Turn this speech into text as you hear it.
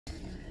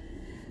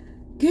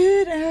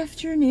Good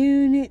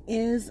afternoon. It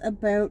is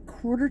about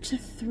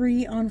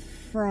 2:45 on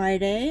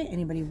Friday.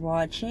 Anybody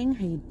watching?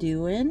 How you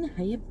doing?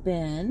 How you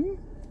been?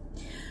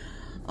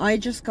 I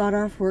just got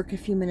off work a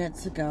few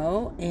minutes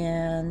ago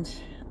and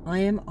I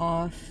am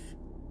off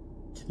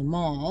to the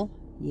mall,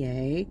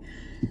 yay,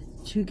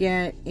 to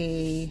get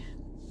a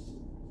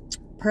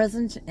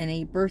present and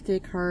a birthday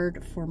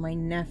card for my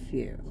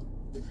nephew.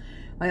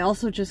 I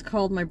also just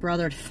called my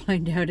brother to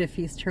find out if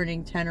he's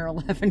turning 10 or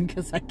 11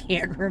 because I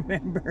can't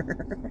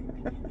remember.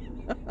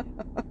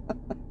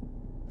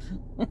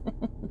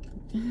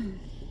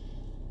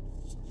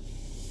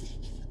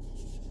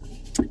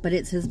 But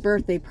it's his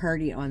birthday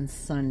party on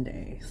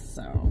Sunday,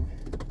 so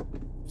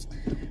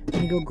I'm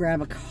gonna go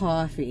grab a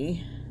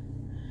coffee,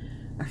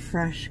 a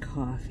fresh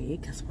coffee,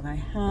 because what I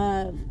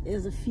have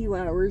is a few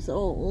hours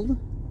old.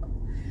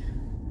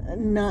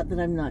 Not that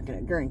I'm not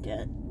gonna drink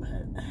it,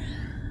 but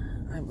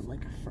I would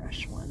like a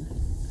fresh one.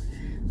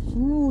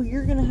 Ooh,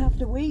 you're gonna have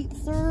to wait,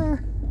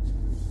 sir.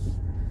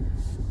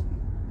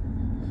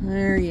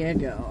 There you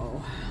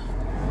go.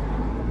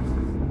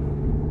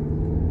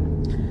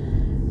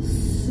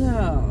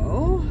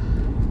 So,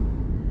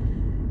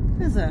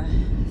 it's a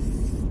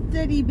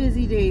steady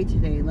busy day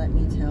today, let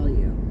me tell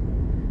you.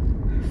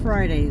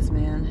 Fridays,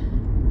 man.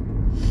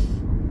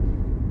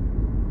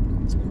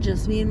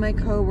 Just me and my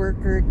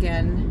coworker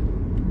again.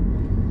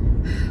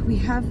 We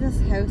have this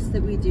house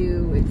that we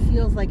do, it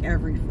feels like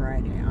every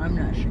Friday. I'm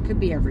not sure, it could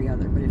be every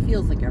other, but it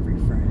feels like every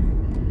Friday.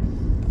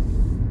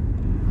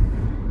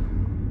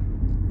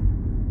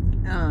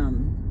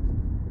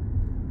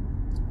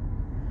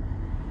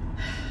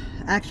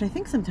 Actually, I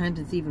think sometimes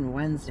it's even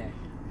Wednesday.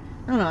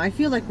 I don't know, I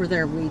feel like we're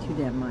there way too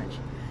damn much.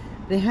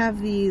 They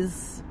have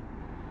these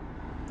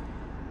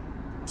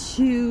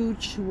 2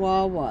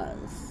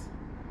 chihuahuas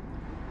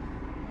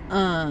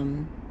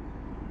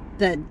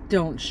that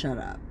don't shut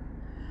up.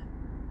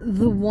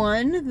 The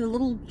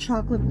little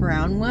chocolate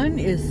brown one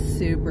is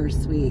super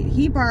sweet.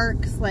 He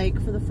barks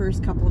like for the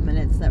first couple of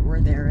minutes that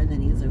we're there and then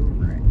he's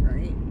over it,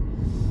 right?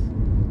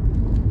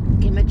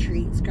 Give him a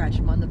treat, scratch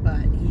him on the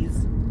butt.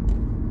 He's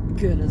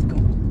good as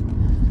gold.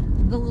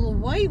 The little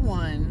white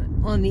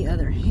one, on the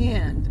other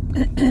hand,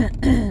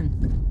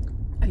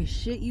 I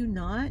shit you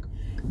not,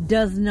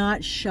 does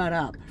not shut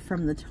up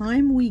from the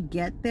time we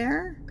get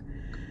there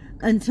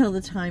until the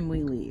time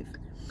we leave.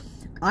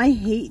 I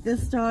hate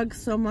this dog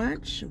so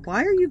much.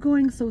 Why are you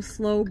going so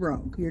slow,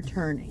 bro? You're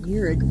turning.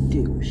 You're a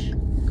douche.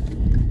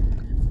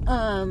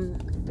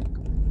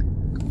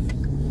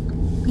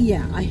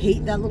 Yeah, I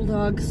hate that little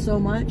dog so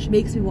much.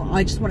 Makes me want,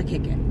 I just want to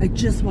kick it. I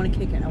just want to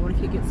kick it. I want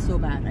to kick it so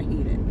bad. I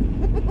hate it.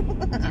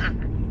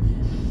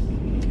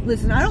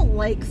 Listen, I don't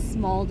like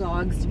small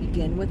dogs to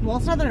begin with. Well,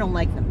 it's not that I don't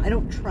like them. I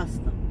don't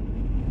trust them.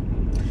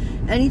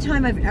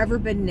 Anytime I've ever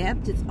been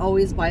nipped, it's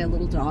always by a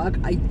little dog.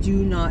 I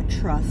do not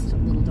trust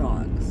little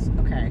dogs,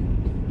 okay?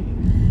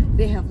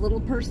 They have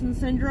little person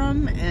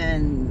syndrome,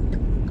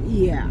 and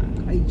yeah,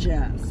 I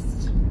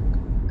just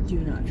do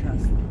not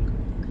trust them.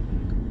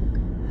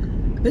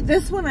 But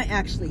this one I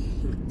actually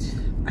hate.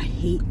 I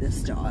hate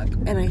this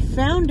dog. And I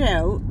found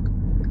out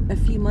a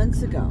few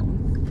months ago,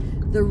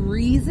 the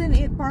reason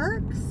it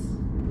barks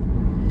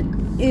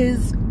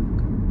is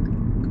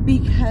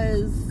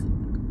because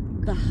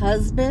the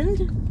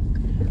husband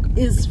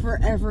is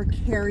forever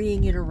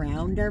carrying it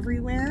around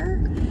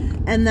everywhere,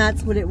 and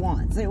that's what it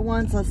wants. It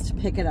wants us to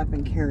pick it up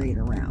and carry it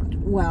around.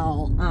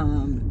 Well,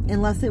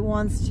 unless it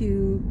wants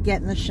to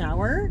get in the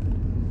shower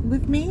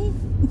with me,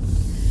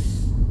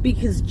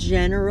 because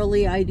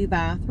generally I do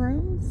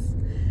bathrooms.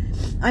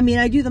 I mean,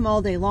 I do them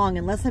all day long.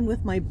 Unless I'm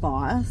with my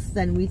boss,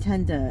 then we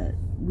tend to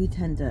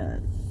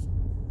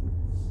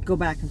go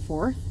back and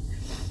forth.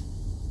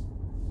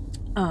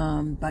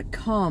 But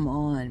come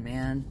on,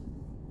 man.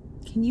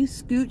 Can you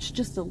scooch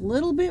just a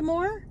little bit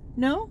more?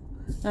 No?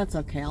 That's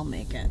okay, I'll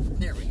make it.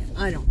 There we go.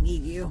 I don't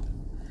need you.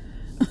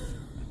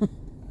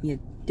 You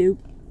dupe.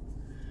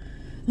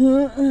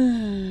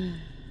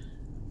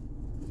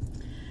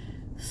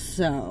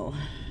 So,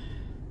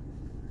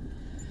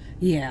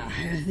 yeah,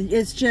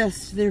 it's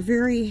just, they're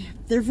very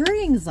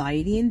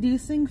anxiety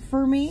inducing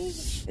for me.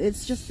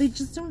 It's just, they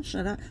just don't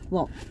shut up.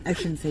 Well, I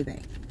shouldn't say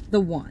they. The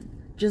one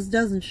just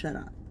doesn't shut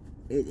up.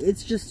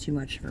 It's just too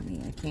much for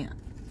me. I can't.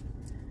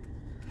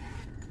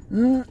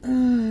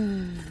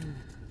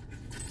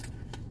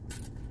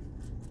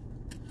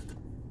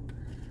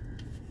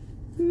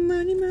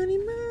 Money, money,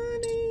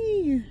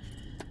 money.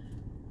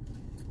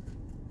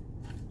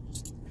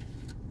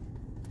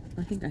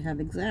 I think I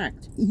have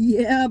exact.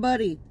 Yeah,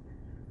 buddy.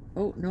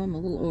 Oh, no, I'm a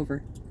little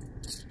over.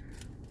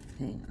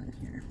 Hang on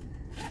here.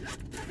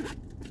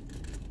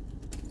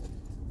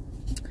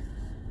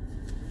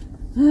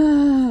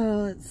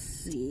 Oh, let's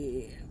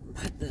see.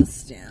 Put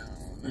this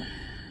down.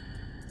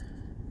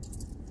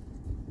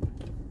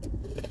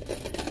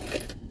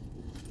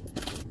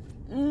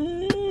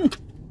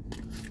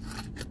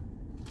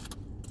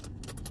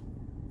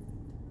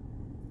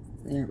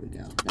 There we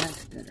go.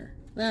 That's better.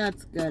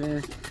 That's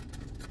better.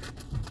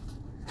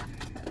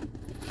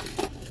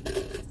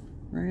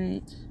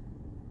 Right.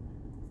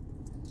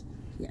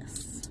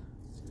 Yes.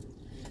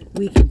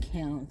 We can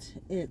count.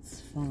 It's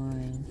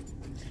fine.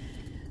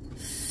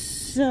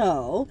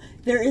 So,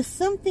 there is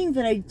something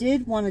that I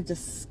did want to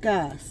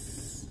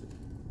discuss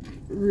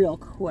real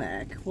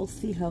quick. We'll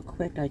see how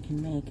quick I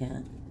can make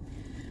it.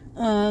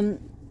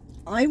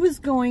 I was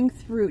going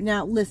through...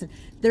 Now, listen.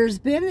 There's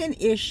been an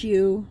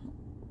issue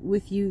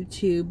with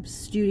YouTube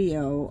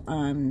Studio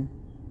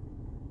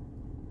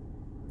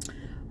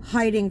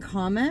hiding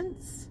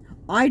comments.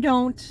 I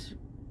don't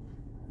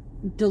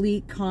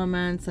delete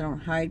comments. I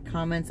don't hide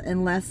comments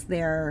unless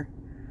they're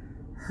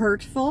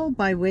hurtful,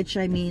 by which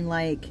I mean,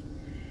 like,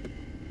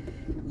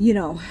 you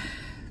know,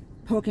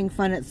 poking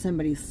fun at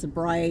somebody's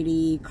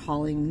sobriety,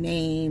 calling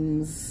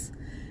names,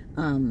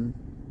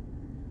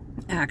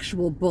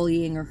 actual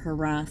bullying or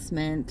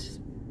harassment.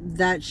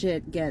 That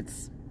shit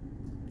gets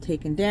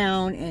taken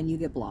down and you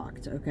get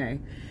blocked, okay?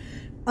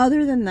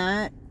 Other than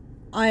that,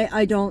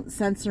 I don't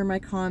censor my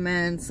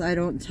comments. I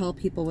don't tell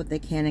people what they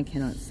can and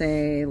cannot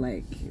say.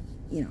 Like,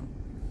 you know,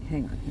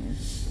 hang on here.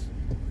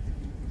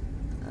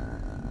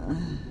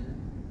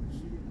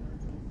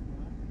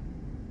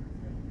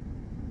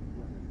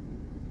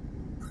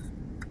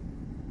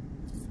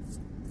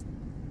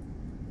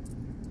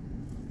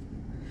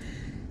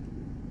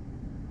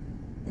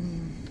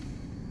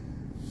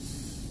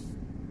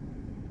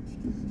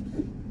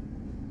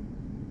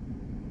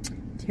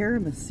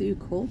 Tiramisu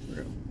cold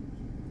brew.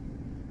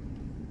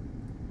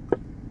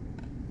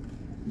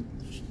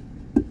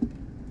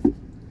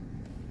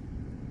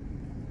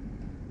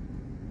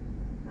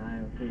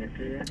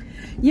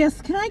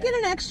 Yes, can I get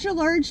an extra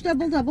large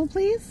double,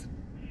 please?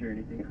 Sure,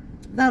 anything else?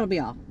 That'll be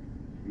all.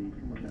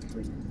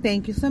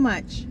 Thank you so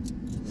much.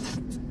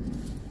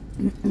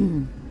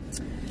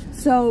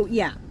 So,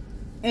 yeah.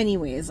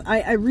 Anyways,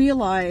 I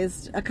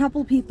realized a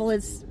couple people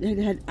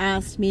had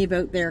asked me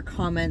about their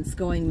comments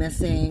going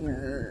missing,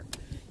 or,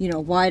 you know,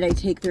 why'd I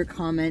take their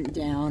comment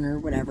down or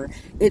whatever.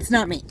 It's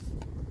not me.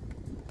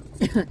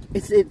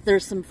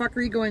 There's some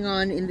fuckery going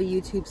on in the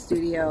YouTube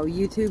studio.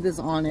 YouTube is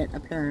on it,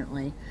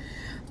 apparently.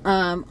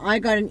 I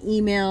got an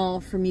email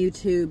from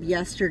YouTube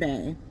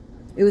yesterday.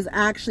 It was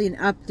actually an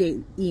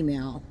update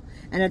email,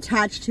 and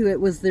attached to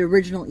it was the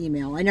original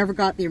email. I never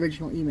got the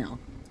original email.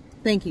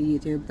 Thank you,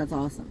 YouTube. That's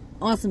awesome.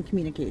 Awesome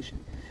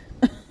communication.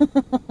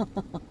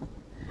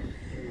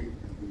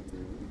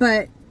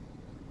 But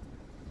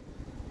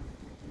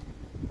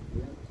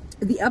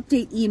the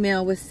update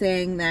email was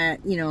saying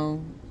that, you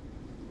know,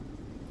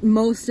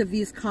 most of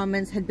these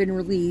comments had been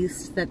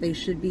released, that they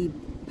should be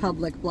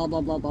public, blah,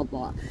 blah, blah, blah,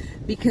 blah.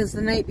 Because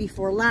the night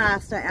before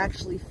last, I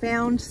actually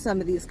found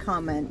some of these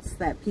comments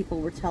that people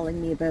were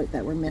telling me about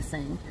that were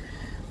missing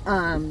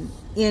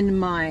in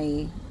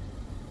my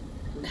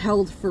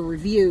held for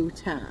review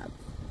tab.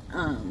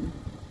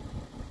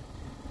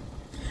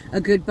 A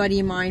good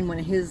buddy of mine, one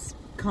of his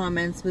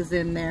comments was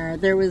in there.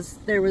 There was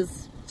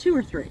 2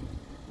 or 3.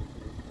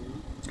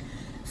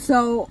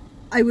 So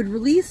I would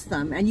release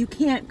them, and you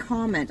can't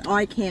comment.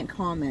 I can't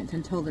comment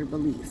until they're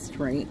released,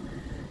 right?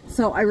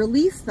 So I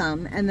released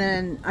them, and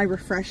then I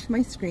refreshed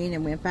my screen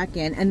and went back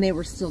in, and they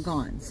were still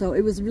gone. So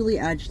it was really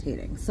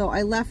agitating. So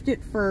I left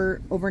it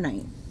for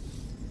overnight.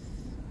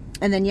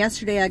 And then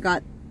yesterday I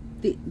got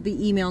the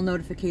email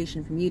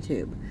notification from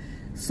YouTube.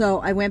 So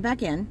I went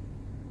back in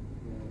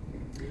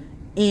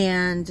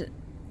and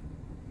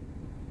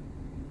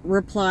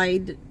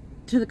replied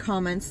to the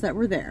comments that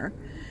were there.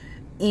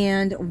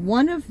 And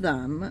one of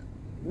them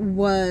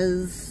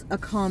was a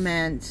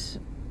comment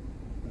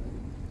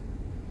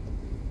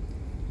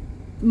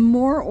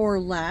more or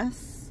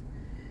less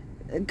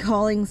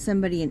calling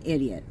somebody an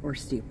idiot or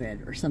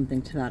stupid or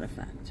something to that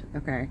effect,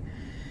 okay?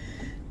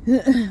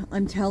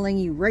 I'm telling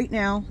you right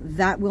now,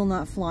 that will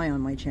not fly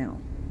on my channel.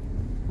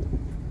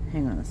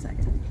 Hang on a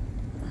second.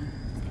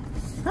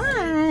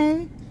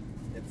 Hi!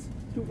 It's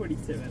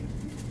 2:47.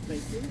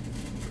 Thank you.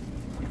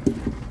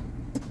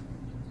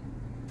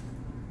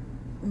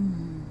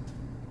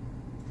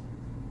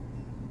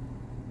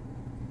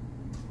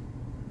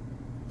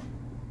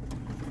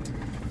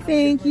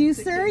 Thank you,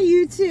 sir.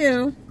 You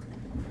too.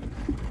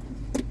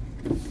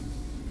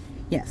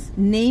 Yes.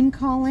 Name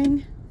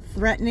calling,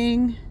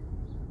 threatening,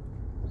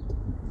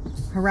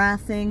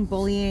 harassing,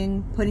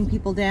 bullying, putting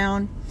people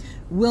down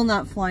will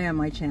not fly on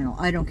my channel.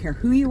 I don't care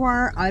who you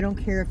are. I don't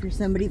care if you're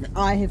somebody that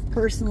I have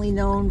personally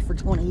known for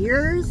 20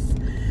 years.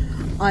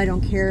 I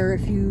don't care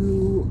if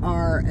you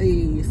are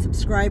a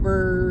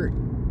subscriber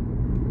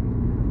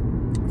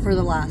for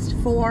the last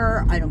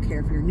 4. I don't care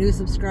if you're a new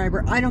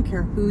subscriber. I don't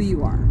care who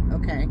you are,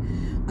 okay?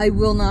 I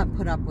will not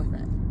put up with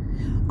it.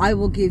 I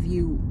will give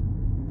you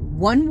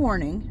one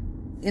warning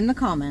in the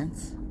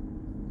comments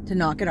to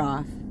knock it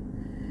off,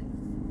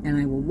 and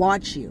I will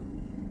watch you.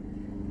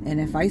 And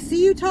if I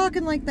see you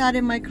talking like that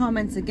in my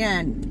comments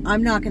again,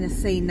 I'm not going to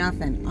say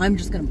nothing. I'm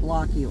just going to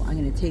block you. I'm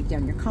going to take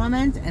down your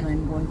comment, and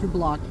I'm going to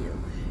block you.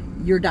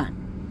 You're done.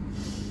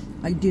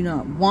 I do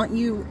not want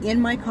you in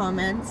my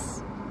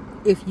comments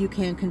if you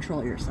can't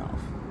control yourself.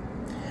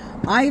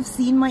 I've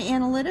seen my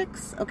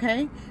analytics,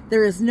 okay?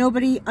 There is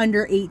nobody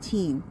under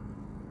 18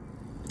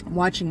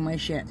 watching my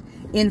shit.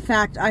 In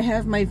fact, I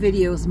have my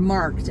videos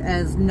marked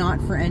as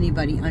not for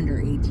anybody under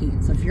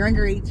 18. So if you're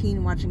under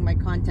 18 watching my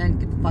content,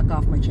 get the fuck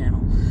off my channel.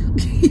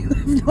 You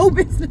have no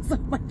business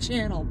on my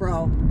channel,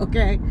 bro.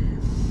 Okay?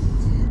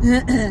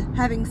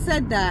 Having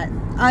said that,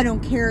 I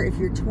don't care if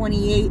you're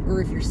 28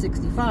 or if you're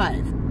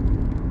 65.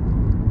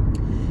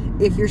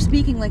 If you're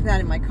speaking like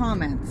that in my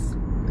comments,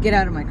 get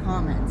out of my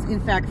comments. In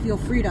fact, feel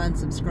free to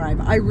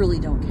unsubscribe. I really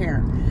don't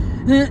care.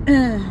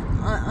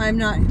 I'm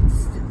not,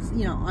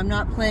 you know, I'm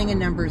not playing a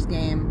numbers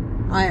game.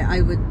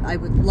 I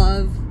would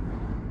love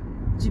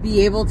to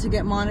be able to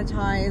get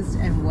monetized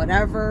and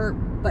whatever,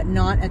 but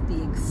not at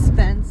the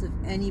expense of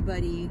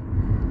anybody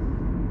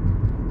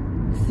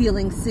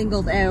feeling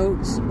singled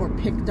out or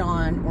picked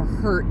on or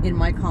hurt in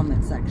my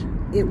comment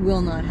section. It will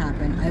not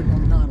happen. I will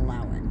not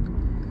allow it.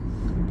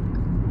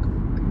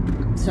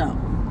 So,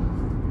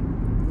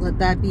 let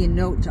that be a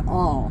note to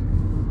all.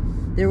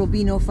 There will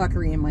be no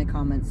fuckery in my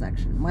comment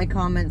section. My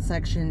comment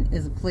section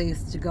is a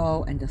place to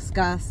go and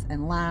discuss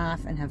and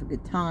laugh and have a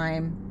good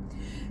time.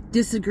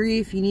 Disagree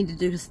if you need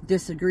to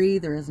disagree.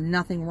 There is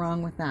nothing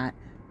wrong with that.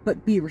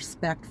 But be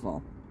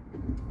respectful.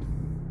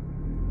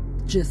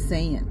 Just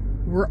saying.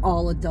 We're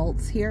all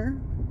adults here.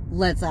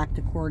 Let's act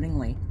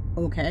accordingly.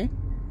 Okay?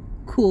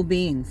 Cool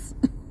beans.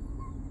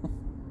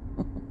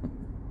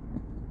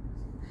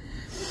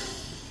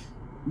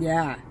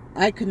 Yeah.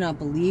 I could not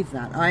believe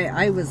that.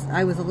 I was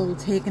a little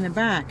taken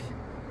aback.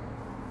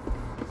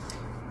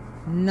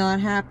 Not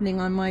happening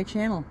on my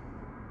channel.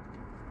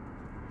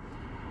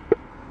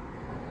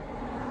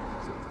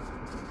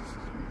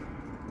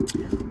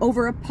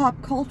 Over a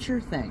pop culture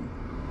thing.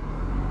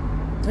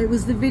 It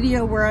was the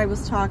video where I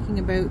was talking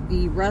about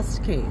the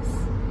Rust case.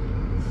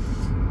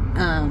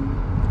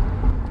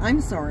 I'm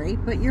sorry,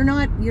 but you're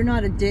not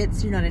a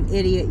ditz, you're not an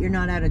idiot, you're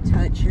not out of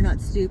touch, you're not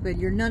stupid,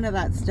 you're none of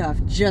that stuff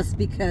just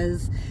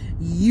because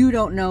you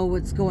don't know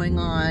what's going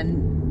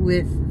on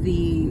with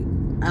the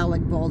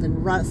Alec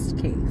Baldwin Rust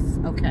case,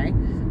 okay?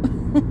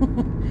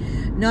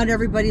 Not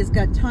everybody's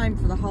got time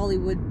for the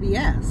Hollywood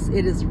BS.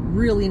 It is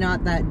really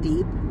not that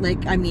deep.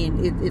 Like, I mean,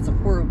 it's a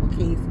horrible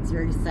case, it's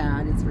very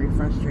sad, it's very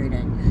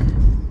frustrating.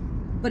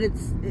 But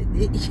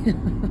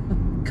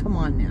come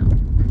on now.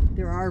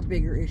 There are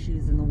bigger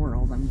issues in the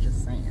world, I'm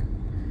just saying.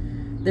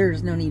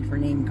 There's no need for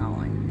name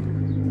calling.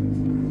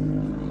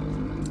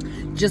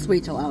 Just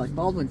wait till Alec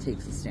Baldwin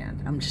takes a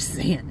stand. I'm just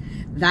saying.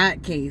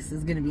 That case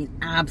is going to be an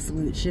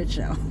absolute shit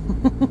show.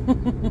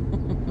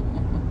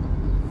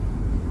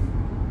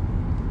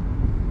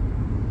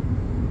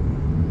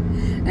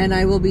 And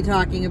I will be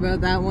talking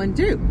about that one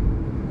too.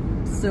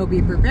 So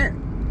be prepared.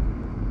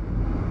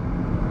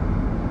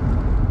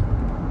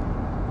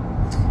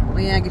 Oh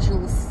yeah, get your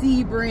little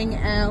Sebring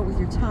out with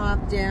your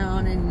top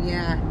down and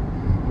yeah,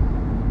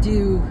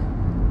 do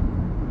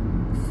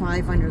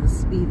 5 under the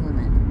speed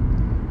limit.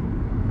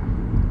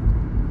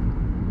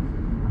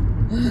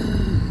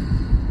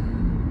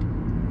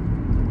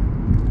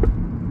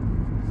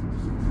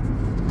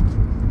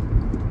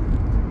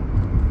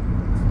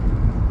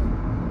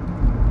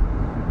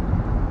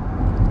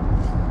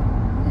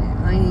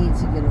 I need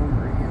to get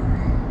over here.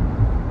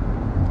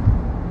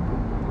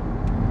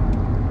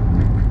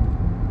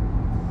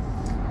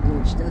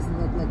 Which doesn't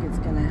look like it's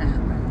gonna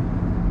happen.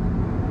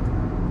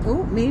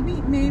 Oh, maybe.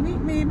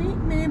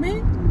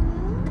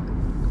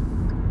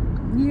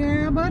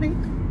 Yeah, buddy.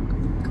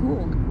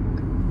 Cool.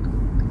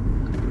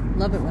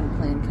 Love it when a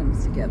plan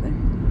comes together.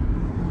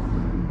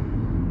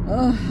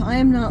 I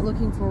am not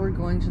looking forward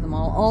going to the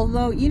mall.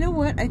 Although, you know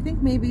what? I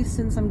think maybe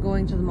since I'm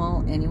going to the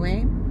mall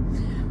anyway,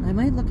 I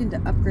might look into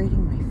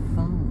upgrading my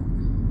phone.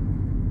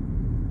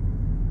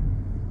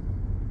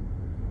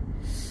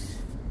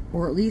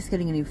 Or at least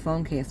getting a new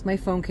phone case. My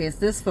phone case,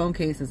 this phone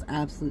case is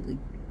absolutely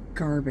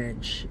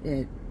garbage.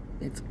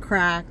 It's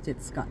cracked.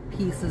 It's got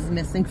pieces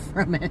missing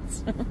from it.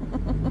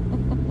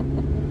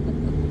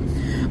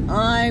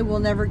 I will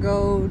never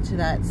go to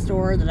that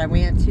store that I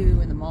went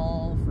to in the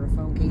mall for a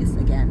phone case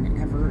again,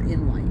 ever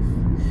in life.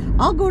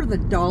 I'll go to the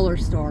dollar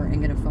store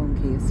and get a phone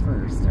case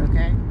first,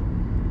 okay?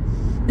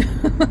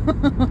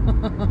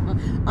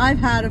 I've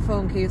had a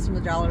phone case from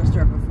the dollar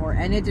store before,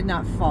 and it did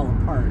not fall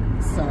apart,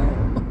 so...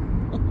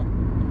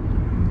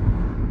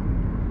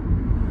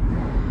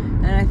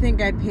 And I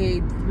think I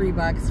paid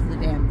 $3 for the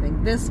damn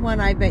thing. This one,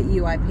 I bet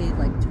you I paid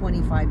like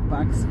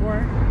 $25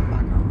 for.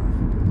 Fuck off.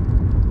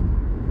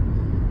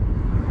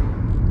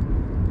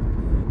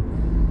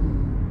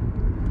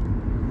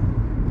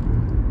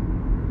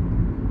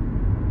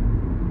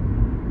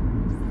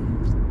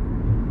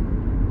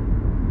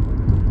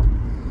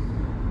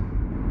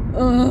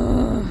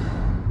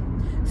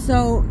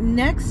 So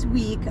next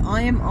week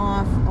I am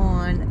off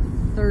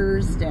on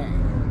Thursday.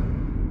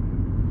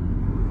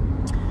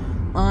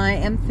 I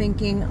am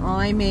thinking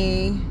I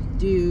may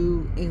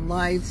do a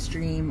live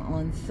stream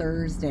on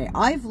Thursday.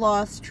 I've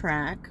lost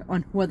track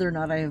on whether or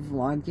not I have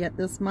vlogged yet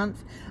this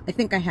month. I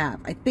think I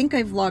have. I think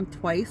I've vlogged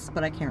twice,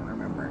 but I can't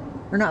remember.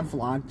 Or not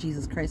vlog,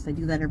 Jesus Christ, I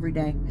do that every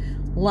day.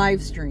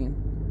 Live stream.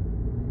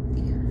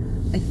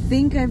 I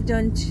think I've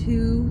done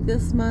 2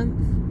 this month,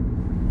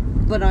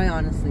 but I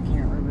honestly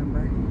can't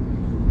remember.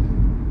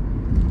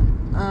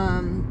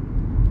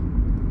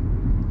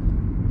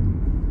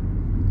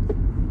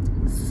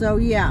 So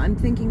yeah, I'm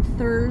thinking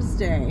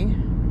Thursday,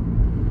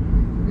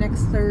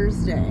 next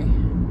Thursday,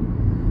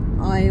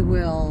 I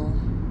will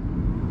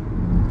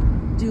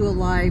do a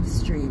live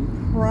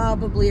stream,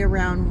 probably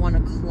around 1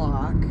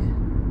 o'clock.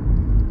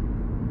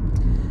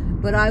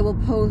 But I will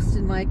post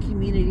in my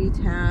community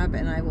tab,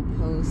 and I will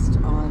post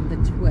on the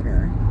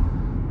Twitter.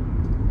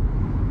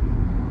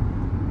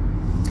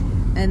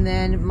 And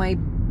then my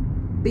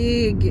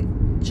big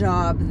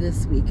job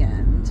this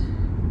weekend,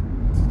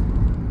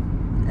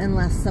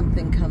 unless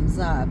something comes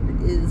up,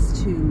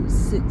 is to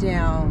sit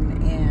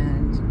down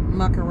and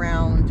muck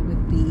around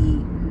with the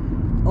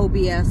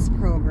OBS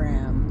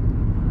program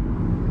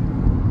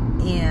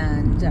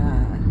and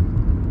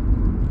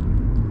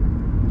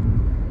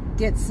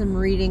get some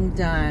reading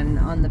done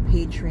on the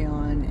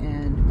Patreon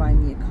and buy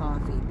me a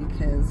coffee,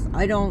 because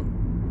I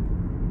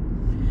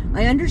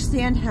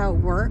understand how it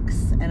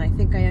works, and I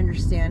think I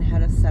understand how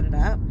to set it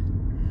up.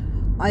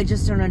 I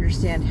just don't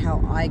understand how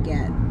I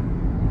get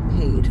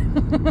paid.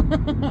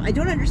 I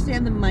don't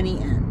understand the money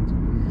end.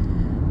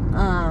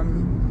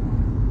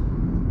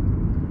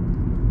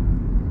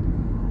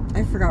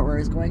 I forgot where I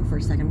was going for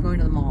a second. I'm going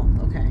to the mall.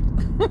 Okay.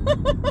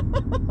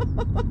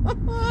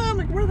 I'm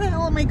like, where the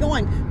hell am I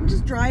going? I'm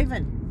just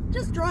driving.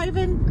 Just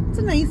driving. It's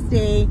a nice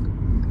day.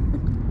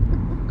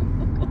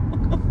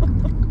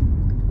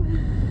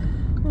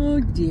 Oh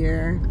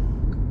dear.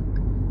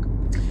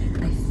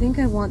 I think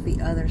I want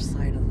the other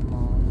side of the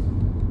mall.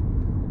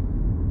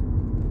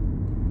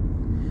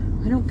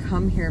 I don't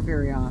come here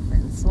very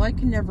often, so I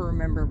can never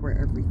remember where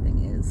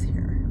everything is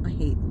here. I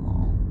hate the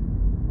mall.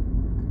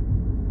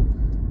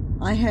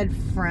 I had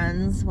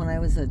friends when I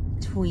was a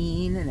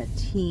tween and a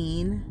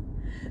teen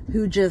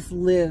who just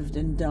lived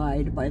and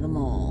died by the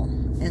mall.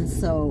 And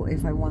so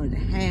if I wanted to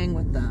hang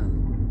with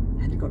them,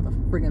 I had to go to the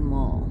friggin'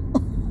 mall.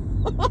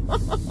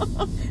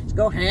 Just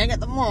go hang at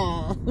the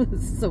mall.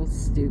 It's so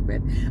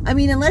stupid. I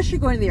mean, unless you're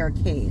going to the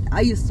arcade.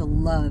 I used to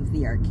love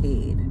the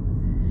arcade.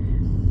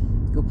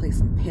 Go play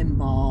some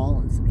pinball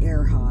and some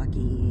air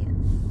hockey.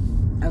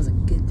 And that was a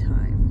good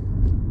time.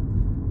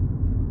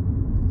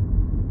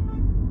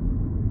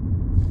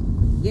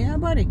 Yeah,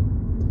 buddy.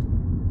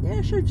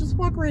 Yeah, sure. Just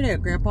walk right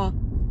out, Grandpa.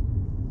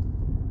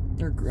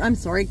 Or, I'm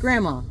sorry,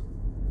 Grandma.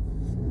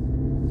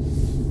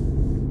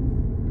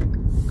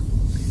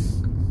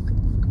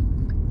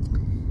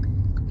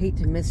 Hate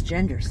to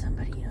misgender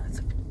somebody. You know, it's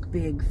a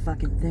big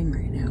fucking thing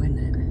right now, isn't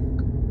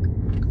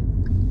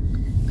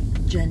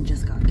it? Jen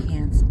just got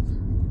canceled.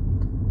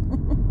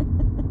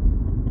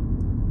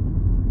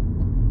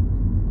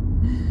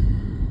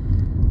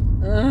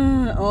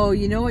 Oh,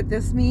 you know what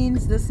this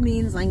means? This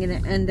means I'm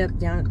going to end up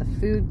down at the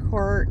food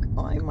court.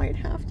 Oh, I might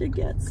have to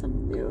get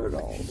some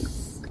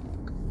noodles.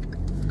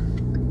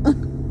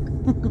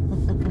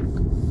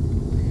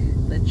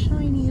 The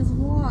Chinese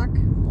wok.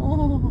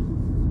 Oh.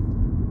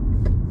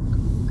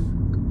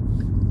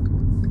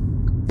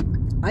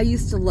 I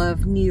used to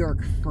love New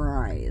York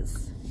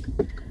fries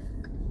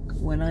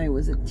when I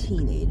was a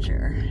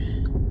teenager.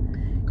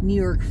 New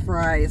York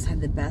fries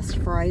had the best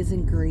fries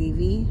and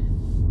gravy.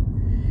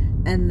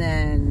 And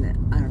then,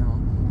 I don't know,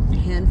 a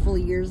handful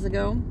of years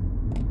ago,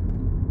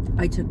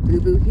 I took Boo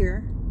Boo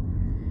here.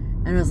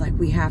 And I was like,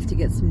 we have to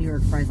get some New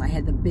York fries. I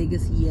had the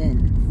biggest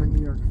yen for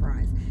New York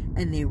fries.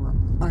 And they were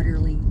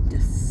utterly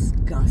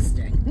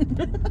disgusting.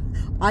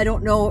 I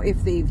don't know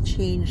if they've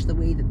changed the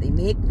way that they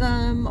make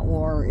them,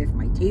 or if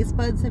my taste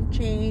buds have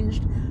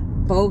changed.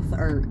 Both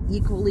are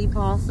equally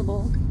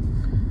possible.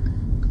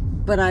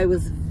 But I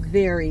was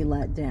very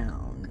let down.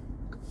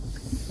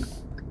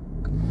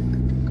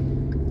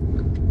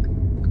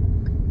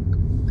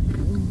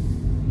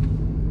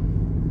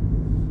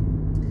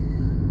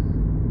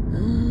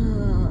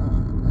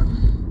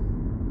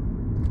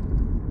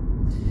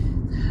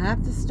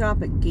 Have to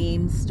stop at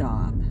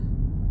GameStop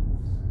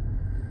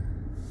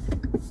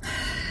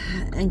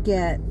and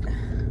get,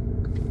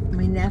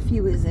 my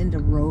nephew is into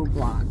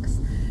Roblox.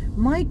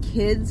 My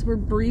kids were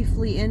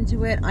briefly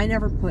into it. I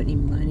never put any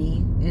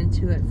money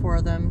into it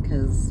for them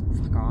because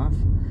fuck off.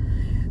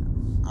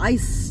 I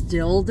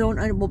still don't,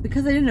 well,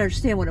 because I didn't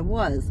understand what it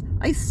was.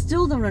 I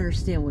still don't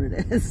understand what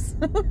it is.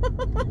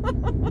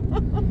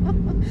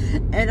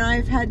 And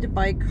I've had to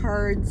buy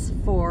cards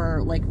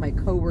for like my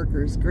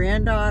coworker's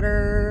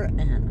granddaughter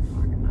and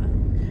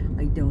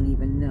I don't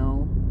even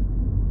know.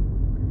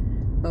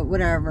 But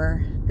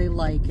whatever, they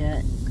like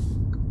it.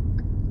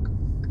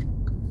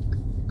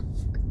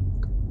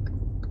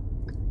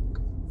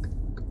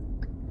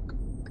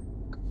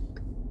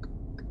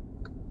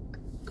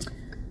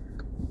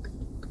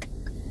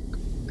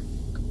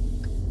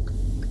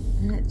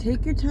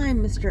 Take your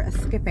time, Mr.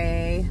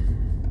 Escape.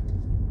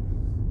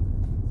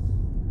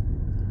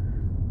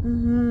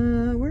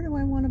 Where do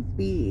I want to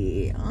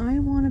be? I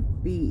want to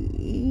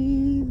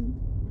be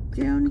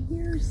down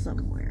here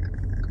somewhere.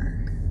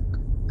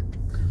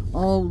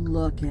 Oh,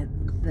 look at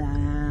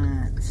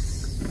that.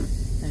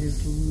 That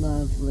is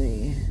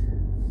lovely.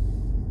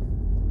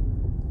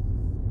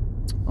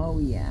 Oh,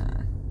 yeah.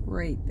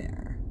 Right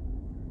there.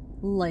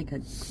 like a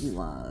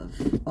glove.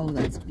 Oh,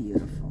 that's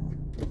beautiful.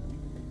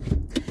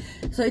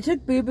 So I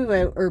took Boo Boo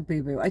out, or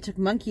Boo Boo, I took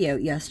Monkey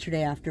out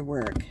yesterday after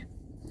work.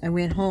 I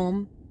went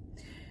home,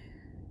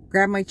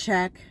 grabbed my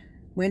check,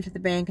 went to the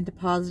bank and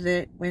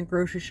deposited it, went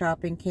grocery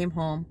shopping, came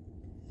home.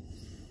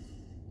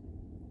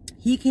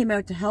 He came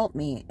out to help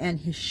me, and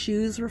his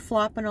shoes were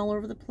flopping all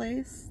over the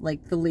place.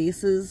 Like, the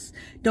laces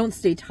don't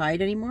stay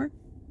tied anymore.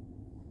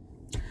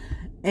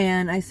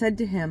 And I said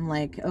to him,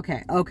 like,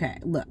 okay,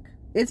 look.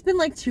 It's been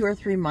like 2 or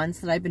 3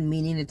 months that I've been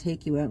meaning to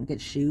take you out and get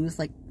shoes.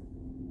 Like,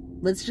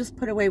 let's just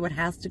put away what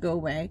has to go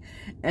away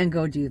and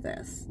go do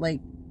this.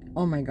 Like,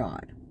 oh my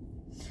God.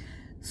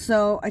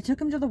 So I took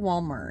him to the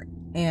Walmart,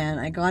 and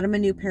I got him a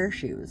new pair of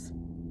shoes.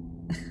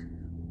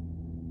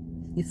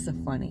 He's so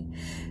funny.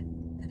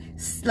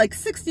 Like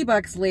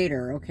 $60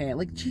 later, okay,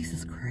 like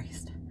Jesus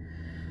Christ.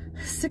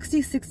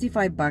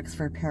 65 bucks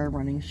for a pair of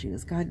running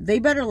shoes. God, they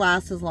better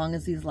last as long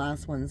as these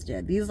last ones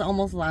did. These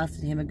almost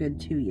lasted him a good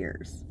 2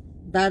 years.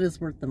 That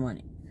is worth the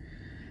money.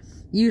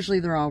 Usually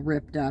they're all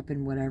ripped up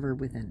and whatever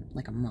within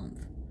like a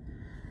month.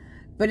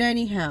 But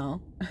anyhow,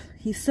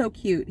 he's so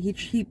cute.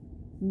 He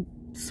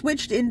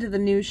switched into the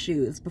new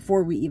shoes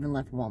before we even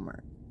left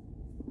Walmart.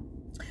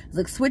 I was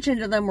like, switch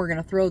into them. We're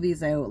going to throw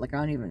these out. Like, I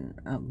don't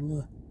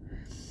even...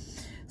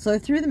 So I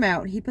threw them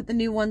out. He put the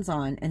new ones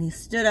on, and he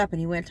stood up,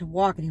 and he went to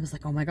walk, and he was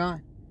like, oh my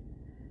God.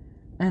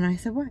 And I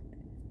said, what?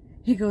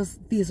 He goes,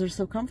 these are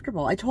so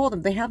comfortable. I told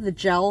him they have the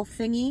gel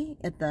thingy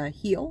at the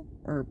heel,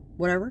 or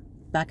whatever,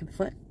 back of the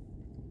foot.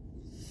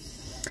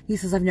 He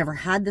says, I've never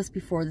had this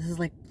before. This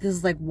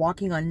is like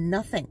walking on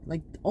nothing.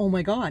 Like, oh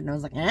my God. And I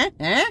was like,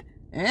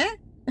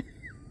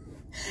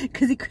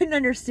 because he couldn't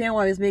understand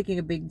why I was making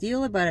a big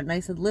deal about it. And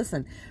I said,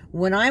 listen,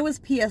 when I was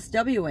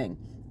PSWing,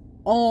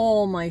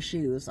 all my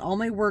shoes, all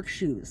my work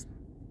shoes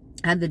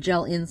had the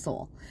gel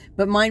insole,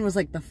 but mine was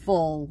like the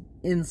full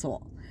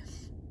insole,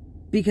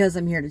 because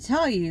I'm here to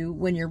tell you,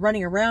 when you're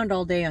running around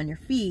all day on your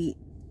feet,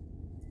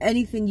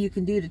 anything you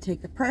can do to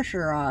take the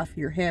pressure off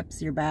your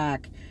hips, your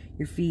back,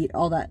 your feet,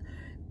 all that,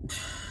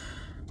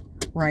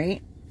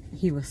 right?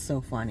 He was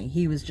so funny.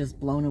 He was just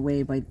blown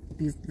away by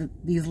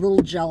these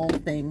little gel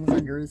things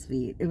under his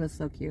feet. It was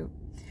so cute.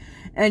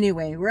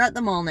 Anyway, we're at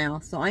the mall now,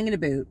 so I'm gonna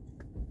boot.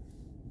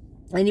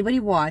 Anybody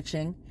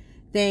watching,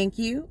 thank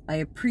you. I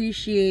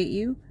appreciate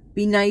you.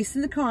 Be nice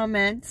in the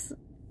comments.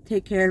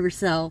 Take care of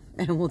yourself,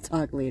 and we'll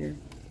talk later.